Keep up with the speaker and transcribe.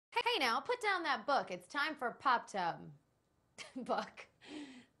Hey now, put down that book. It's time for Pop Tub. Book.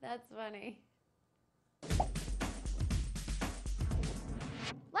 That's funny.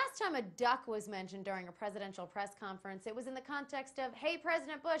 Last time a duck was mentioned during a presidential press conference, it was in the context of, hey,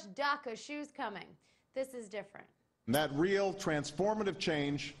 President Bush, duck, a shoe's coming. This is different. And that real transformative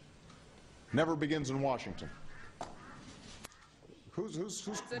change never begins in Washington. Who's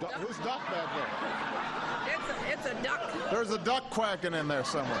duck back there? It's a duck. There's a duck quacking in there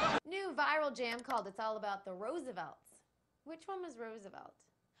somewhere. New viral jam called It's All About the Roosevelts. Which one was Roosevelt?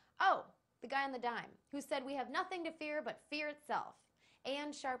 Oh, the guy on the dime, who said we have nothing to fear but fear itself,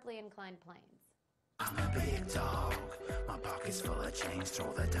 and sharply inclined planes. I'm a big dog, my pocket's full of change,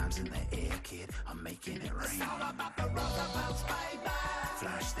 throw the dimes in the air, kid, I'm making it rain. It's all about the Roosevelts, baby.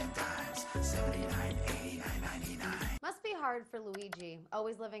 Flash them dimes, 79, 89, 99. Must be hard for Luigi,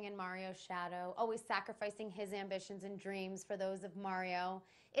 always living in Mario's shadow, always sacrificing his ambitions and dreams for those of Mario.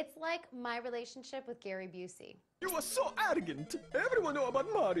 It's like my relationship with Gary Busey. You are so arrogant. Everyone knows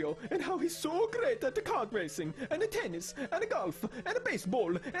about Mario and how he's so great at the kart racing, and the tennis, and the golf, and the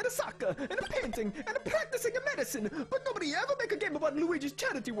baseball, and the soccer, and the painting, and the practicing of medicine, but nobody ever make a game about Luigi's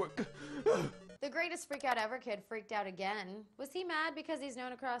charity work. The greatest freak out ever kid freaked out again. Was he mad because he's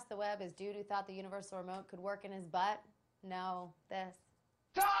known across the web as dude who thought the universal remote could work in his butt? No, this.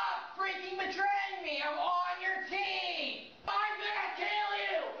 Stop freaking betraying me! I'm on your team! I'm gonna kill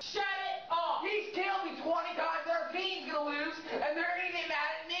you! Shut it off! He's killed me 20 times, our team's gonna lose, and they're gonna get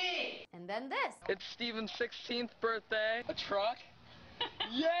mad at me! And then this. It's Steven's 16th birthday. A truck?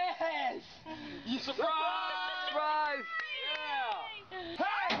 Yes! You surprise! Surprise! Yeah!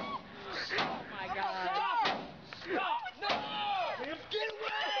 Hey! Oh my god. Stop! Stop! No! Get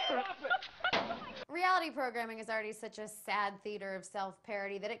away! Stop it! Reality programming is already such a sad theater of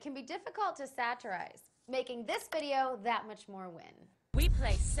self-parody that it can be difficult to satirize, making this video that much more win. We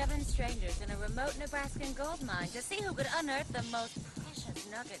placed 7 strangers in a remote Nebraskan gold mine to see who could unearth the most precious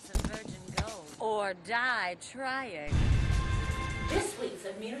nuggets of virgin gold. Or die trying. This week's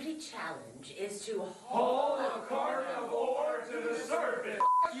immunity challenge is to Hold a carnivore to the surface!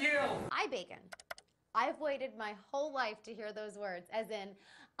 You! I bacon. I've waited my whole life to hear those words, as in,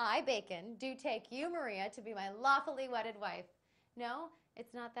 I, Bacon, do take you, Maria, to be my lawfully wedded wife. No,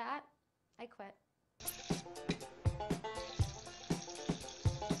 it's not that. I quit.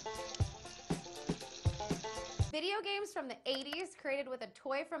 Video games from the 80s created with a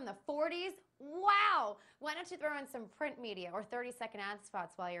toy from the 40s? Wow! Why don't you throw in some print media or 30-second ad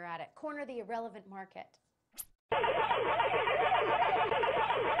spots while you're at it? Corner the irrelevant market.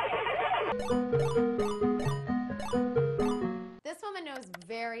 This woman knows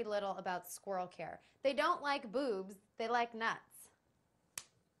very little about squirrel care. They don't like boobs, they like nuts.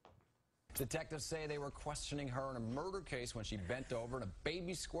 Detectives say they were questioning her in a murder case when she bent over and a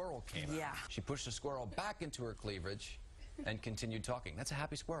baby squirrel came out. She pushed the squirrel back into her cleavage and continued talking. That's a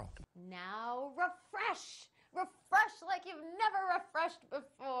happy squirrel. Now refresh! Refresh like you've never refreshed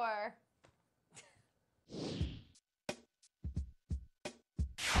before.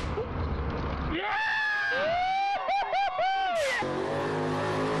 You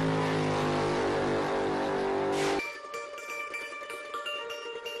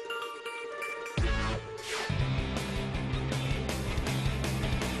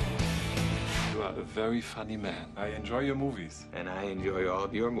are a very funny man. I enjoy your movies. And I enjoy all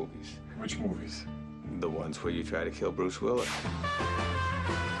of your movies. Which movies? The ones where you try to kill Bruce Willis.